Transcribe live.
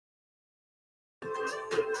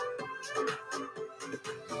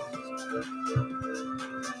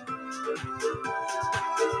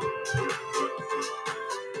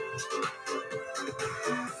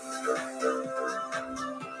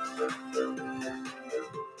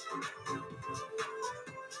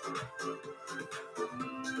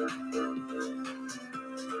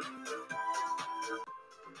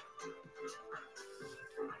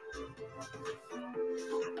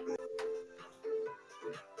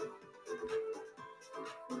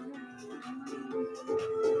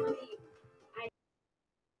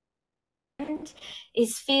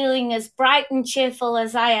Is feeling as bright and cheerful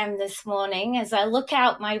as I am this morning. As I look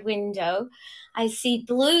out my window, I see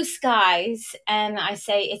blue skies, and I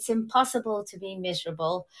say it's impossible to be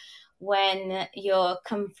miserable when you're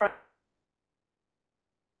confronted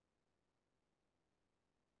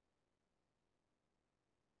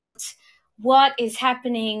what is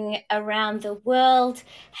happening around the world,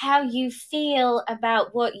 how you feel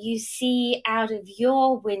about what you see out of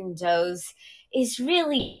your windows is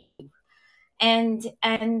really, and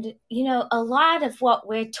you know, a lot of what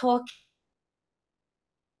we're talking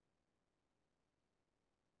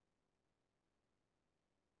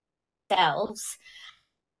ourselves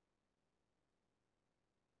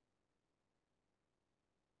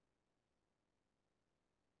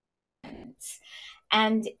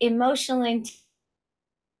and emotional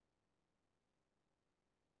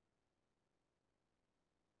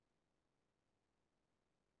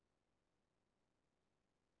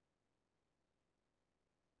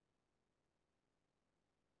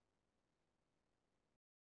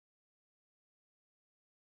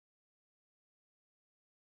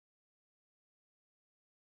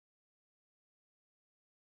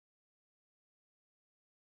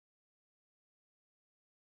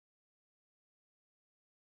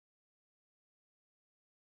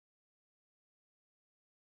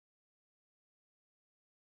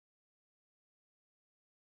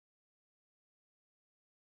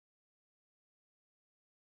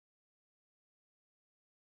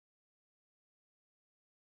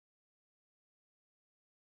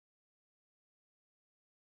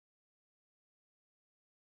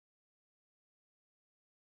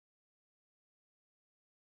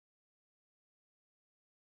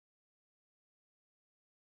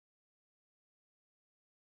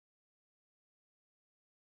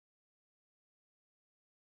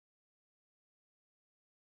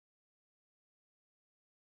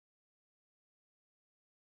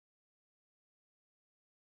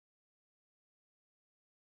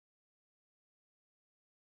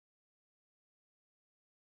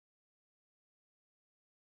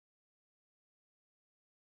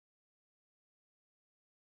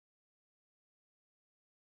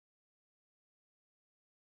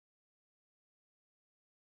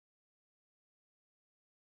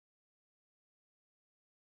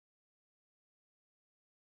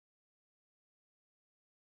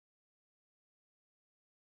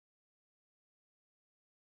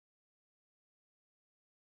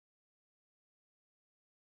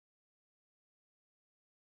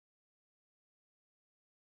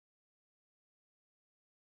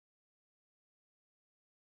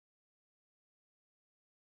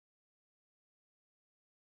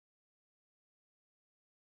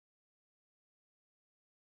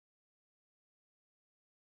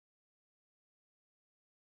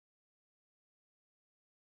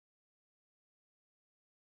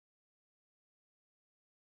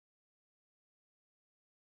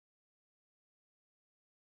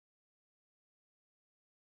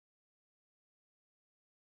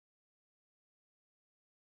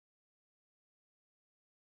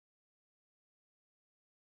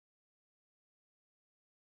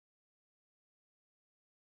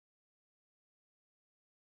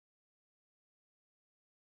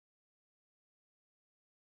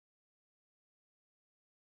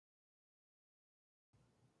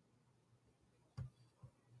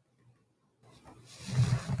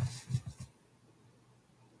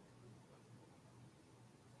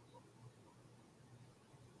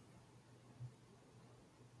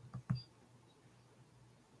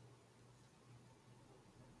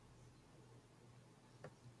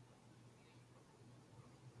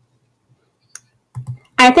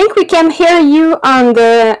I think we can hear you on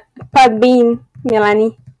the Podbean,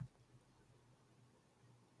 Melanie.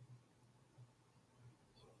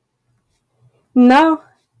 No,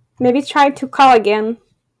 maybe try to call again.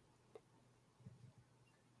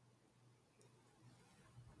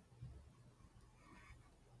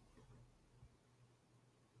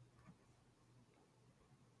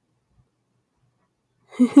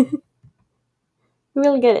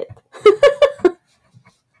 We'll get it.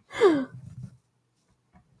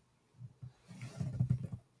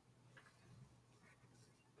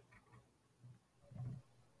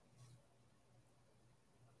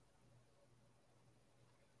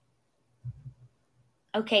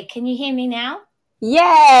 Okay, can you hear me now?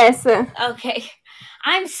 Yes. Okay.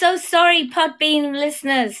 I'm so sorry, Podbean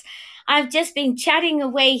listeners. I've just been chatting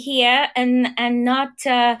away here and not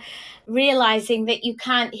realizing that you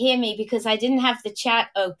can't hear me because I didn't have the chat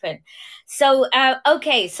open. So,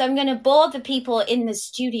 okay, so I'm going to bore the people in the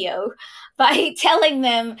studio by telling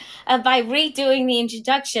them, by redoing the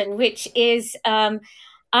introduction, which is I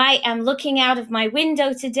am looking out of my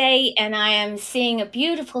window today and I am seeing a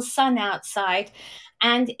beautiful sun outside,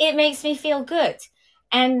 and it makes me feel good.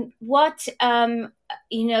 And what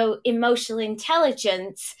emotional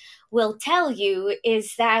intelligence will tell you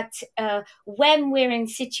is that when we're in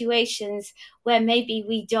situations where maybe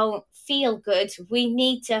we don't feel good, we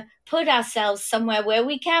need to put ourselves somewhere where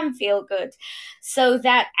we can feel good, so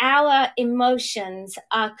that our emotions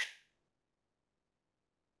are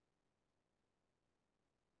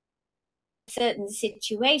certain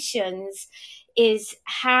situations is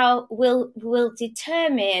how will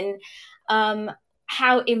determine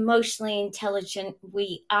how emotionally intelligent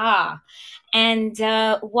we are. And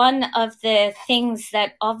one of the things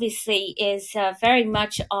that obviously is very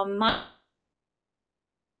much on my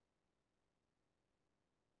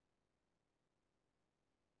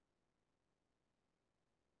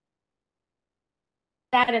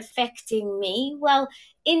that affecting me, well,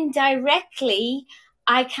 indirectly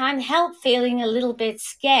I can't help feeling a little bit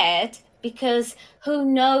scared, because who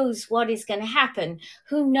knows what is going to happen,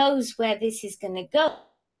 who knows where this is going to go.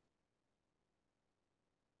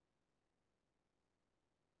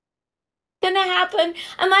 Going to happen?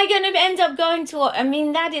 Am I going to end up going to? I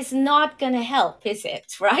mean, that is not going to help, is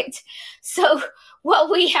it? Right? So,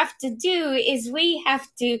 what we have to do is we have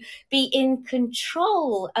to be in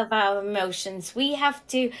control of our emotions. We have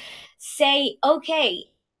to say, okay,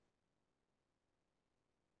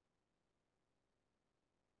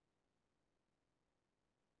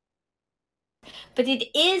 but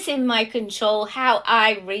it is in my control how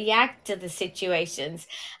I react to the situations.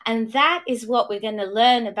 And that is what we're going to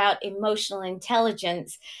learn about emotional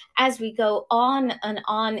intelligence as we go on and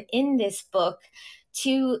on in this book,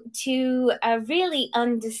 to really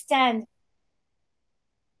understand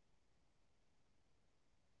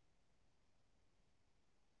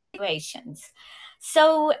situations.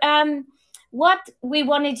 So, what we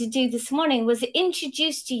wanted to do this morning was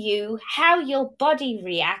introduce to you how your body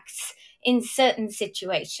reacts in certain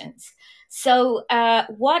situations. So,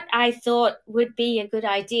 what I thought would be a good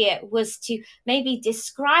idea was to maybe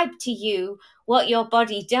describe to you what your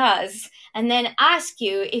body does, and then ask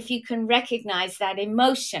you if you can recognize that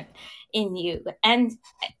emotion in you. And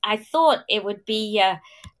I thought it would be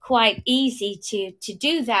quite easy to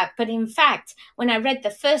do that. But in fact, when I read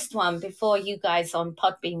the first one before you guys on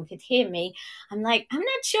Podbean could hear me, I'm like, I'm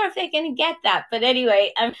not sure if they're going to get that. But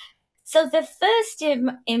anyway, so the first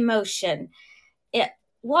emotion, it,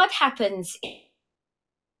 what happens?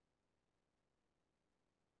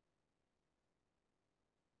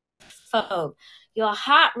 Oh, your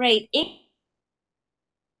heart rate is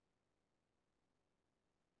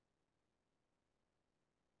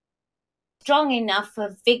strong enough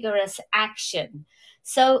for vigorous action.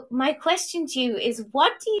 So my question to you is,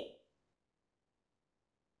 what do you,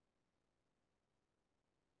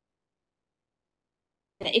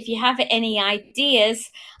 if you have any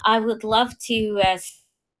ideas, I would love to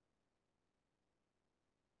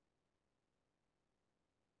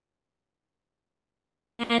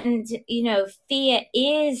and fear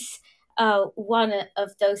is one of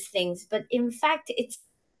those things, but in fact it's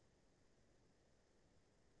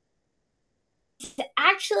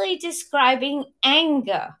actually describing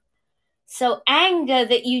anger. So anger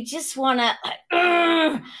that you just want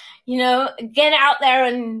to get out there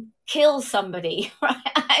and kill somebody. Right?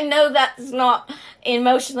 I know that's not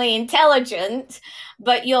emotionally intelligent,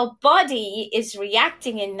 but your body is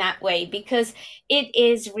reacting in that way because it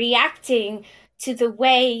is reacting to the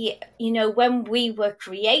way, when we were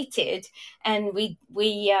created, and we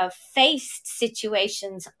faced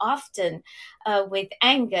situations often with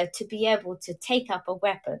anger to be able to take up a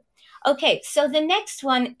weapon. Okay, so the next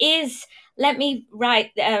one is, let me read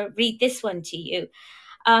this one to you.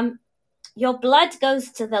 Um, your blood goes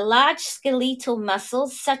to the large skeletal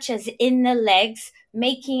muscles, such as in the legs,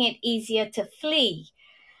 making it easier to flee,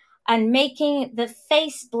 and making the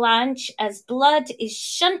face blanch as blood is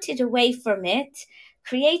shunted away from it,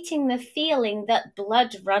 creating the feeling that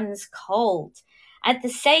blood runs cold. At the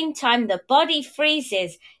same time, the body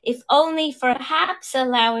freezes, if only for perhaps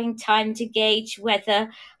allowing time to gauge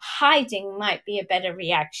whether hiding might be a better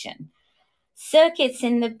reaction. Circuits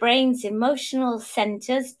in the brain's emotional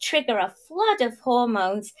centers trigger a flood of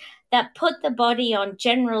hormones that put the body on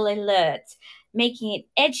general alert, making it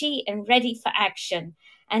edgy and ready for action.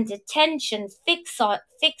 and attention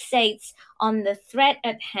fixates on the threat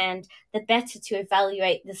at hand, the better to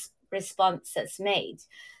evaluate the response that's made.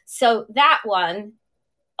 So that one,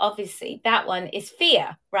 obviously, that one is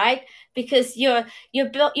fear, right? Because your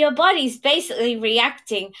body's basically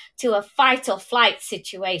reacting to a fight or flight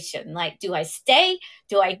situation. Like, do I stay?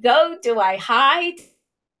 Do I go? Do I hide?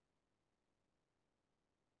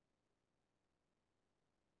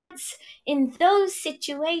 In those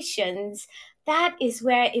situations, that is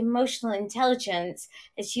where emotional intelligence,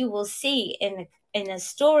 as you will see in a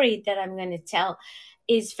story that I'm going to tell,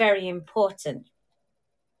 is very important.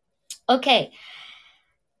 Okay.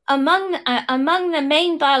 Among the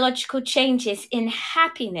main biological changes in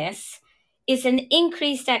happiness is an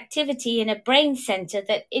increased activity in a brain center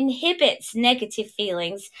that inhibits negative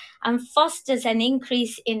feelings and fosters an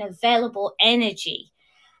increase in available energy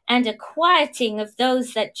and a quieting of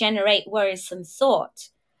those that generate worrisome thought.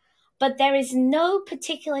 But there is no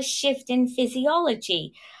particular shift in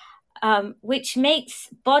physiology, which makes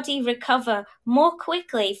body recover more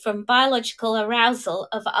quickly from biological arousal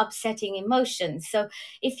of upsetting emotions. So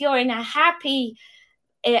if you're in a happy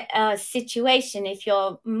situation, if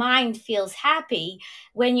your mind feels happy,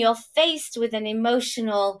 when you're faced with an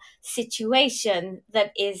emotional situation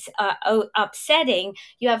that is upsetting,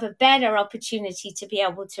 you have a better opportunity to be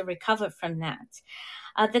able to recover from that.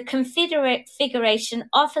 The configuration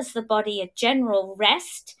offers the body a general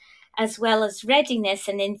rest as well as readiness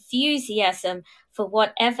and enthusiasm for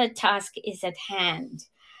whatever task is at hand.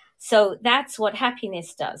 So that's what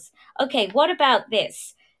happiness does. Okay, what about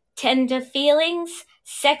this? Tender feelings,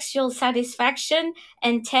 sexual satisfaction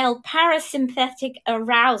entail parasympathetic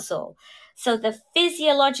arousal. So the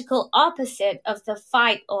physiological opposite of the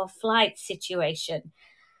fight or flight situation.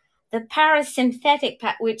 The parasympathetic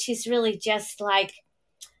part, which is really just like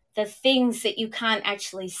the things that you can't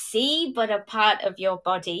actually see but are part of your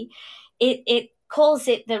body, it calls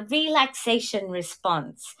it the relaxation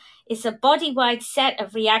response. It's a body-wide set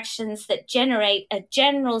of reactions that generate a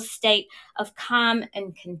general state of calm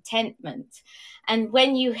and contentment. And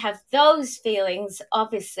when you have those feelings,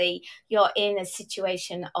 obviously you're in a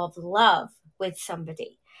situation of love with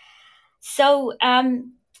somebody. So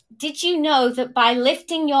did you know that by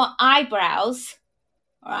lifting your eyebrows,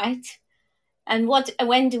 right? And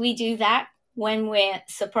when do we do that? When we're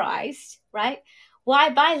surprised, right?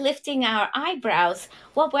 Why? By lifting our eyebrows,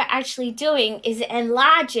 what we're actually doing is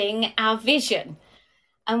enlarging our vision.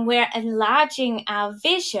 And we're enlarging our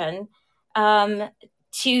vision to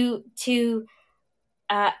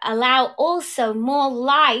allow also more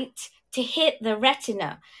light to hit the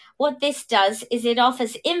retina. What this does is it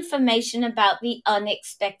offers information about the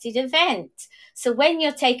unexpected event. So when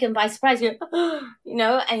you're taken by surprise, you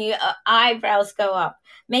and your eyebrows go up,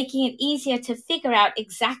 making it easier to figure out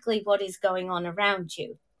exactly what is going on around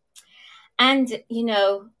you. And,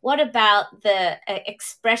 what about the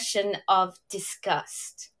expression of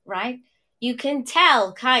disgust, right? You can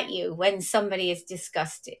tell, can't you, when somebody is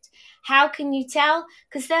disgusted? How can you tell?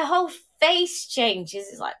 Because their whole face changes.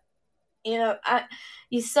 It's like,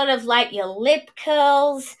 you sort of like your lip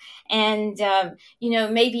curls, and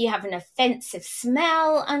maybe you have an offensive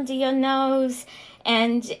smell under your nose.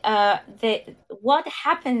 And what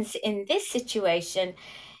happens in this situation?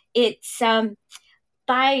 It's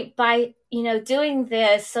by doing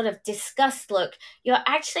the sort of disgust look, you're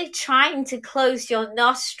actually trying to close your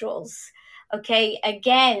nostrils, okay,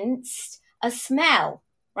 against a smell,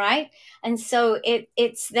 right? And so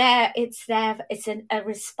it's a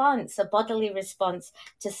response, a bodily response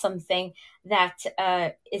to something that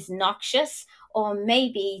is noxious, or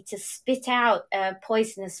maybe to spit out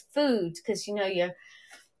poisonous food because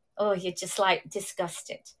you're just like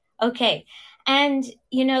disgusted. Okay. And,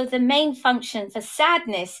 the main function for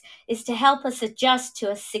sadness is to help us adjust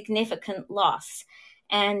to a significant loss.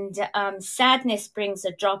 And sadness brings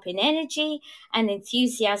a drop in energy and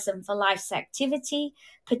enthusiasm for life's activity,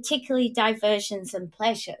 particularly diversions and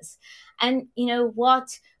pleasures. And,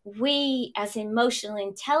 what we as emotional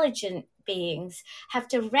intelligent beings have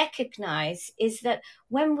to recognize is that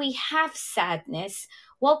when we have sadness,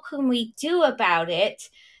 what can we do about it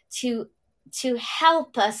to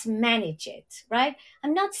help us manage it, right?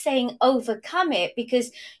 I'm not saying overcome it,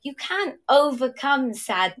 because you can't overcome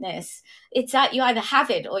sadness. It's that you either have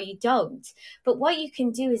it or you don't. But what you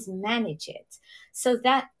can do is manage it. So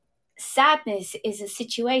that sadness is a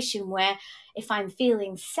situation where if I'm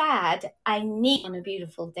feeling sad, I need on a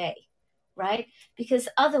beautiful day, right? Because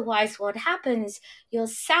otherwise what happens, your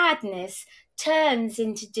sadness turns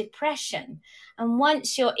into depression. And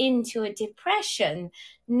once you're into a depression,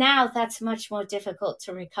 now that's much more difficult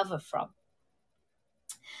to recover from.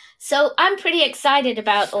 So I'm pretty excited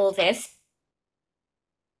about all this.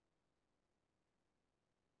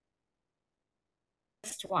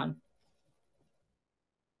 First one.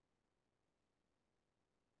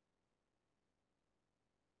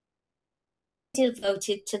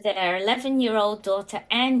 Devoted to their 11-year-old daughter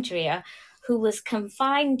Andrea, who was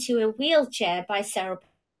confined to a wheelchair by cerebral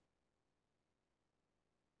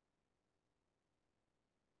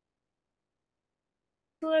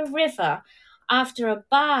to a river after a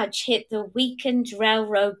barge hit the weakened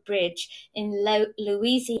railroad bridge in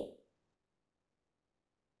Louisiana.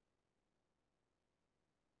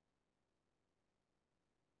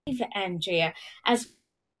 Andrea as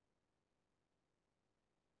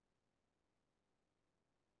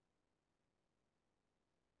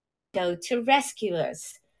go to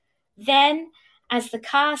rescuers. Then, as the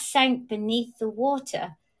car sank beneath the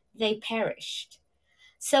water, they perished.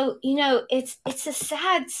 So it's a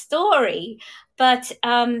sad story, but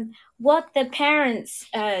what the parents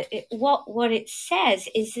what it says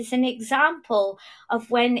is an example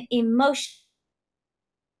of when emotion,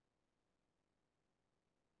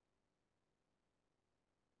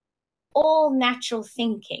 all natural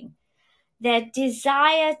thinking, their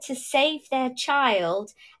desire to save their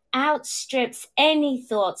child outstrips any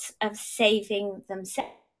thoughts of saving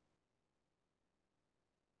themselves.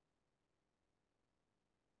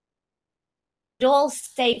 We all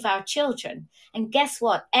save our children, and guess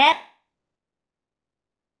what?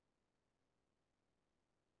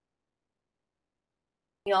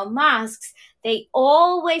 Your masks, they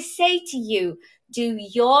always say to you, do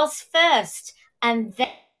yours first and then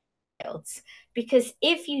child's. Because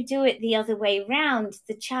if you do it the other way round,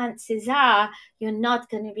 the chances are you're not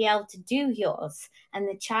going to be able to do yours, and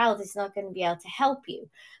the child is not going to be able to help you.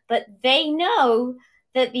 But they know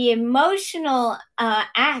that the emotional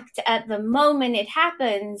act at the moment it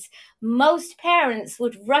happens, most parents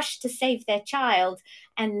would rush to save their child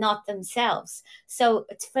and not themselves. So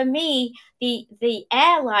for me, the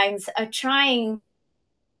airlines are trying.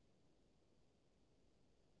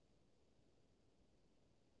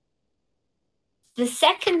 The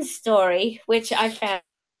second story, which I found,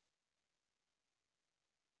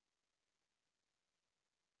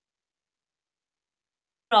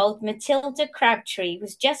 old Matilda Crabtree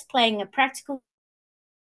was just playing a practical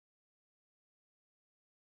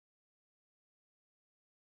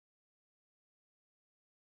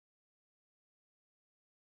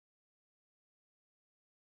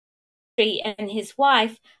tree, and his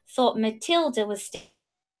wife thought Matilda was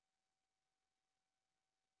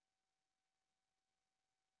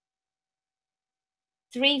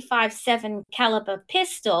 357 caliber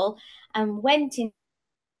pistol and went in.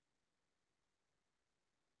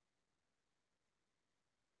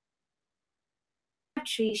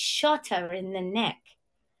 Crabtree shot her in the neck.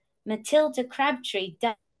 Matilda Crabtree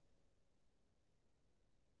died.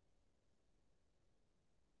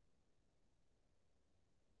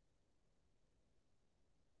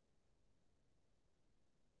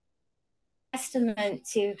 Testament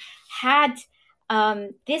to had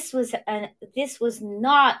this was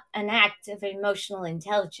not an act of emotional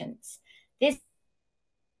intelligence. This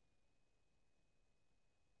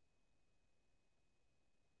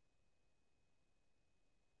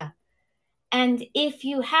And if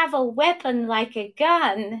you have a weapon like a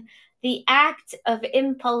gun, the act of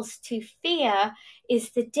impulse to fear is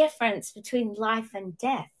the difference between life and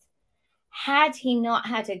death. Had he not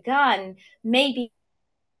had a gun, maybe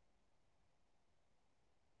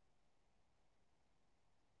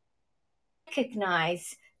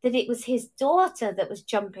recognize that it was his daughter that was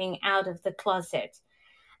jumping out of the closet.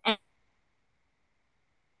 And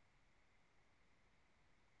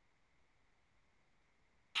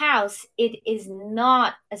house, it is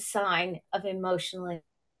not a sign of emotional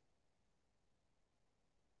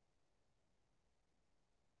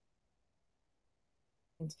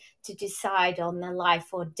to decide on the life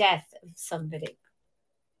or death of somebody.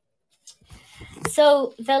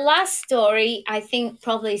 So the last story, I think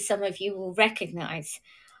probably some of you will recognize.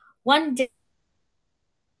 One day,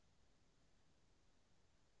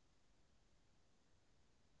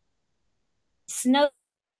 snow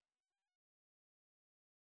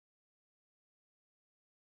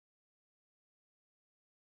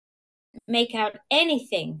make out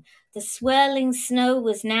anything. The swirling snow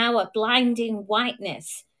was now a blinding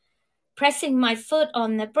whiteness. Pressing my foot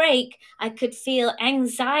on the brake, I could feel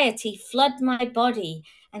anxiety flood my body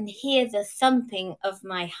and hear the thumping of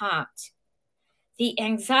my heart. The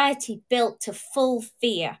anxiety built to full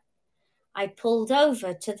fear. I pulled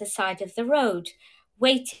over to the side of the road,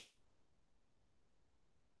 waiting,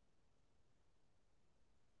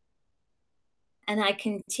 and I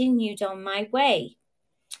continued on my way.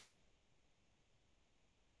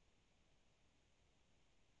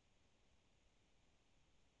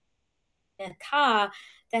 a car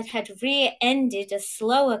that had rear-ended a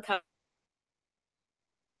slower car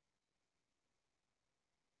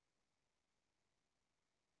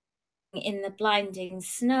in the blinding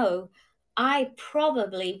snow, I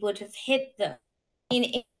probably would have hit them.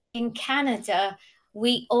 In Canada,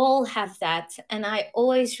 we all have that. And I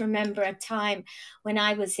always remember a time when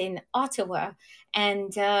I was in Ottawa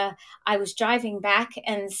and I was driving back,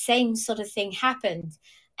 and the same sort of thing happened.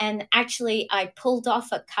 And actually, I pulled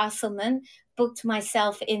off at Castleman, booked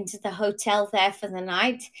myself into the hotel there for the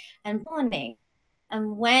night and morning.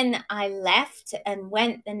 And when I left and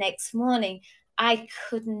went the next morning, I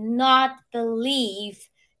could not believe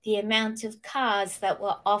the amount of cars that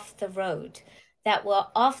were off the road,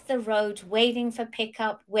 waiting for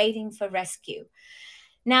pickup, waiting for rescue.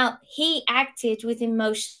 Now, he acted with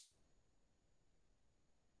emotion,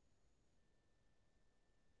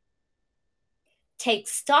 take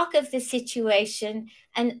stock of the situation,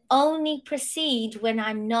 and only proceed when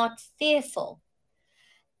I'm not fearful.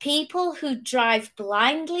 People who drive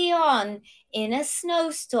blindly on in a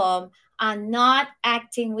snowstorm are not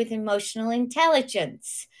acting with emotional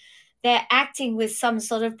intelligence. They're acting with some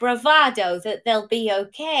sort of bravado that they'll be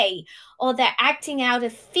okay, or they're acting out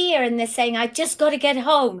of fear and they're saying, I just got to get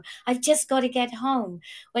home. I've just got to get home.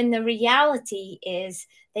 When the reality is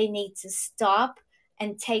they need to stop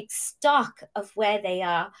and take stock of where they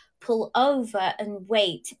are, pull over and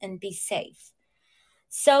wait and be safe.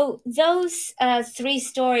 So those three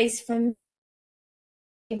stories from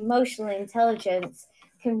emotional intelligence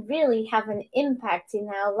can really have an impact in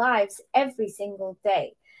our lives every single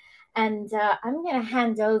day. And I'm going to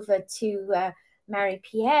hand over to Marie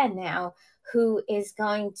Pierre now, who is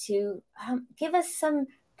going to give us some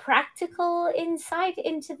practical insight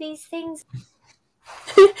into these things.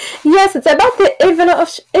 Yes, it's about the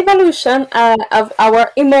evolution of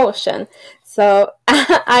our emotion. So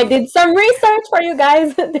I did some research for you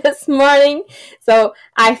guys this morning. So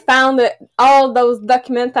I found all those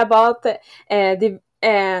documents about the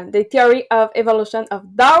theory of evolution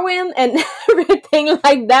of Darwin and everything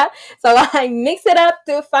like that. So I mixed it up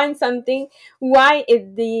to find something. Why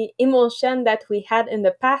is the emotion that we had in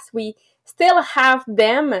the past, we still have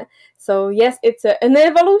them? So yes, it's an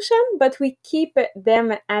evolution, but we keep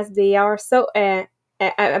them as they are. So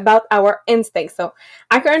about our instincts. So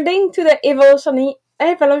according to the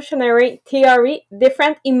evolutionary theory,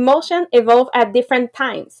 different emotions evolve at different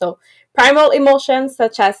times. So primal emotions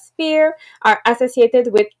such as fear are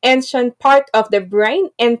associated with ancient part of the brain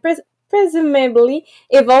and presumably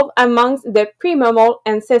evolve amongst the pre-mammal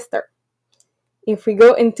ancestor. If we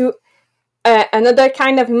go into another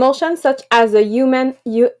kind of emotion, such as a human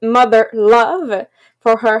mother love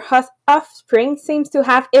for her offspring, seems to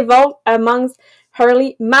have evolved amongst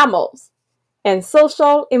early mammals. And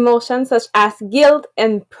social emotions such as guilt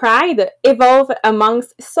and pride evolve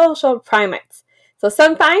amongst social primates. So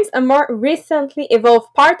sometimes a more recently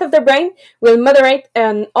evolved part of the brain will moderate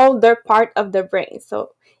an older part of the brain. So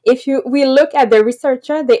if we look at the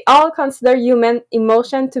researcher, they all consider human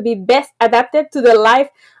emotion to be best adapted to the life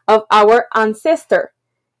of our ancestor.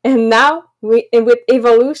 And now, with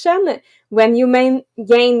evolution, when humans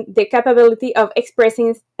gain the capability of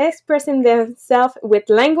expressing themselves with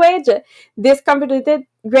language, this contributed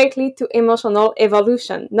greatly to emotional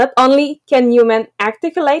evolution. Not only can humans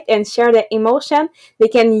articulate and share their emotion, they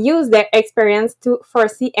can use their experience to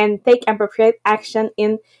foresee and take appropriate action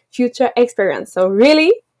in future experience. So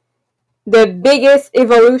really, the biggest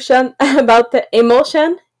evolution about the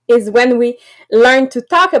emotion is when we learn to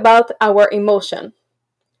talk about our emotion.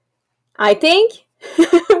 I think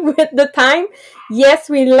with the time, yes,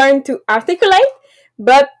 we learn to articulate,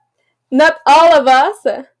 but not all of us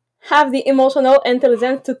have the emotional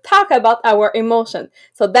intelligence to talk about our emotion.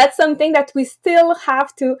 So that's something that we still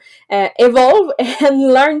have to evolve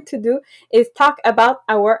and learn to do, is talk about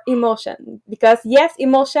our emotion. Because yes,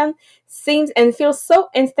 emotion seems and feels so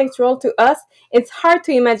instinctual to us. It's hard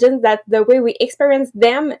to imagine that the way we experience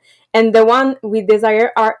them and the one we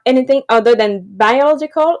desire are anything other than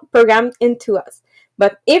biological programmed into us.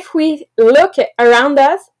 But if we look around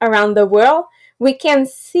us, around the world, we can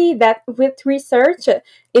see that with research,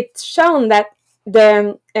 it's shown that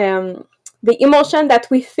the emotion that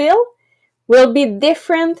we feel will be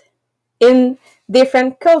different in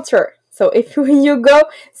different culture. So if you go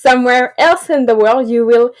somewhere else in the world, you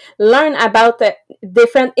will learn about the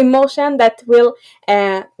different emotion that will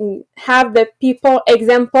have the people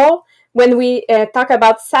example. When we talk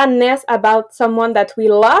about sadness about someone that we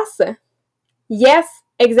lost, yes,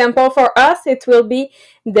 example for us, it will be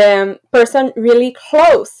the person really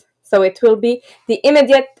close. So it will be the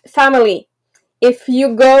immediate family. If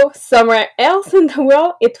you go somewhere else in the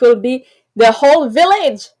world, it will be the whole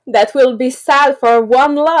village that will be sad for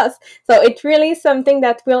one loss. So it really is something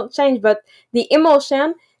that will change. But the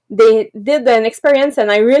emotion, they did an experience,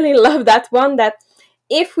 and I really love that one, that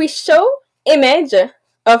if we show image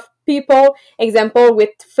of people, example with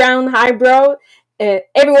frown eyebrow,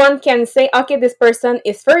 everyone can say, okay, this person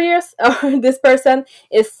is furious or this person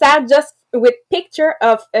is sad, just with picture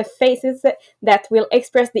of faces that will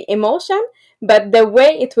express the emotion. But the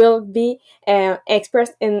way it will be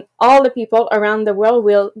expressed in all the people around the world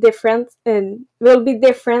will different and will be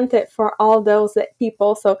different for all those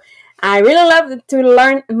people. So I really love to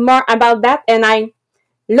learn more about that, and I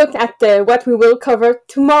looked at what we will cover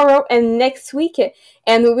tomorrow and next week,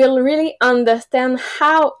 and we will really understand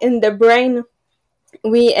how in the brain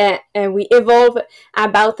we evolve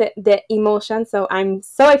about the emotion. So I'm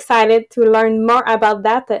so excited to learn more about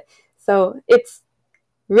that. So it's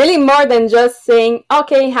really more than just saying,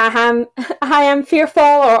 okay, I am fearful,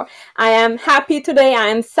 or I am happy today, I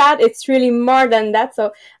am sad. It's really more than that.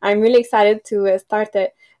 So I'm really excited to start a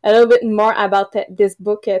little bit more about this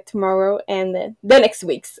book tomorrow and the next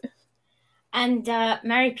weeks. And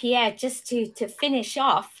Marie-Pierre, just to finish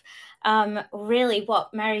off, really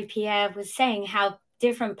what Marie-Pierre was saying, how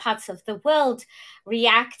different parts of the world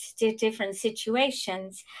react to different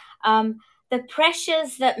situations. The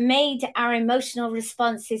pressures that made our emotional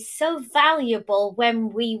responses so valuable when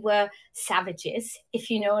we were savages, if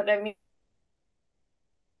you know what I mean.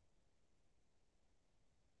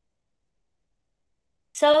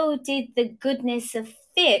 So did the goodness of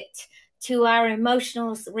fit to our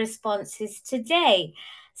emotional responses today.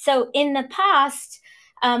 So in the past,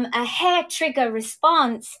 a hair trigger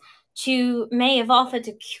response to may have offered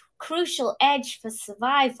a crucial edge for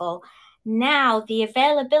survival. Now, the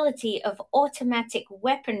availability of automatic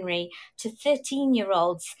weaponry to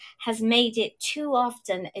 13-year-olds has made it too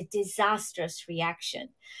often a disastrous reaction.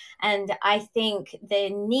 And I think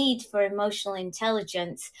the need for emotional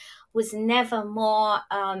intelligence was never more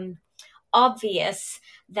obvious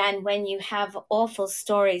than when you have awful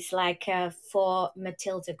stories like for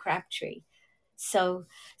Matilda Crabtree. So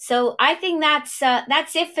I think that's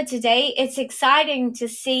it for today. It's exciting to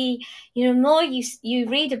see, the more you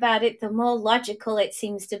read about it, the more logical it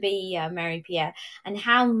seems to be, Marie-Pierre, and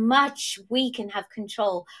how much we can have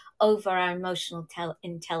control over our emotional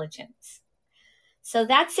intelligence. So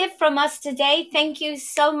that's it from us today. Thank you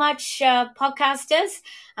so much, podcasters,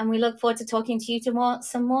 and we look forward to talking to you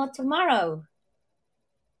some more tomorrow.